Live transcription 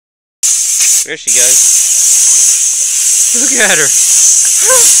There she goes. Look at her.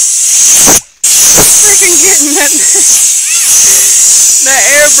 Freaking getting that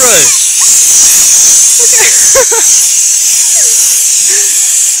airbrush.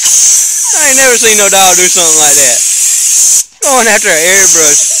 I ain't never seen no dog do something like that. Going after an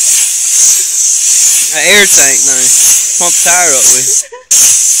airbrush. An air tank thing. Pump the tire up with.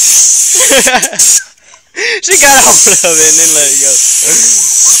 She got a hold of it and then let it go.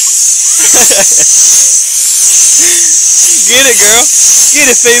 Get it, girl. Get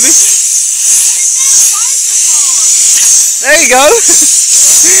it, Phoebe. There you go.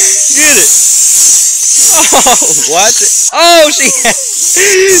 Get it. Oh, watch it. Oh, she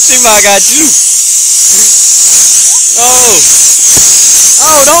might got you. Oh.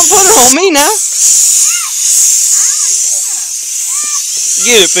 Oh, don't put it on me now.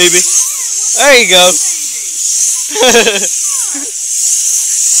 Get it, Phoebe. There you go.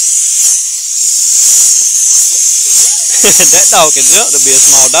 That dog can jump to be a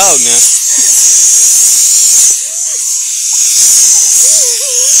small dog now.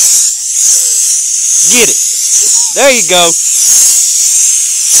 Get it. There you go.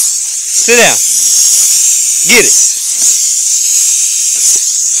 Sit down. Get it.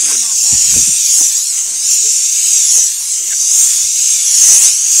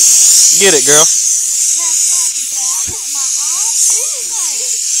 Get it, girl.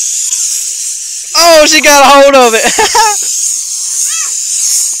 Oh, she got a hold of it.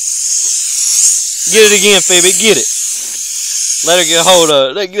 Get it again, Phoebe. Get it. Let her get a hold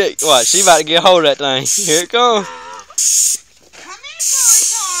of it. Look, watch, she about to get a hold of that thing. Here it comes. Come here,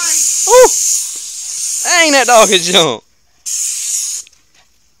 Toy. Ooh. Dang, that dog can jump.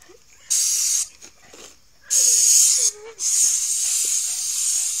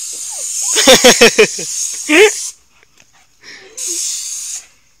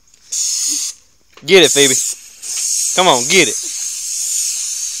 Get it, Phoebe. Come on, get it.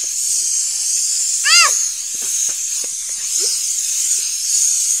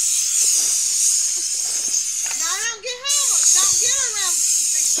 Now don't get around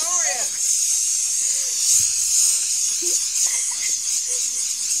Victoria.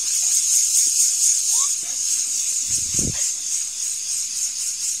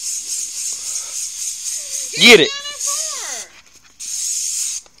 Get it.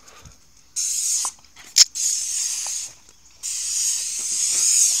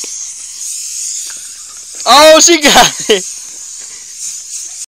 Oh, she got it.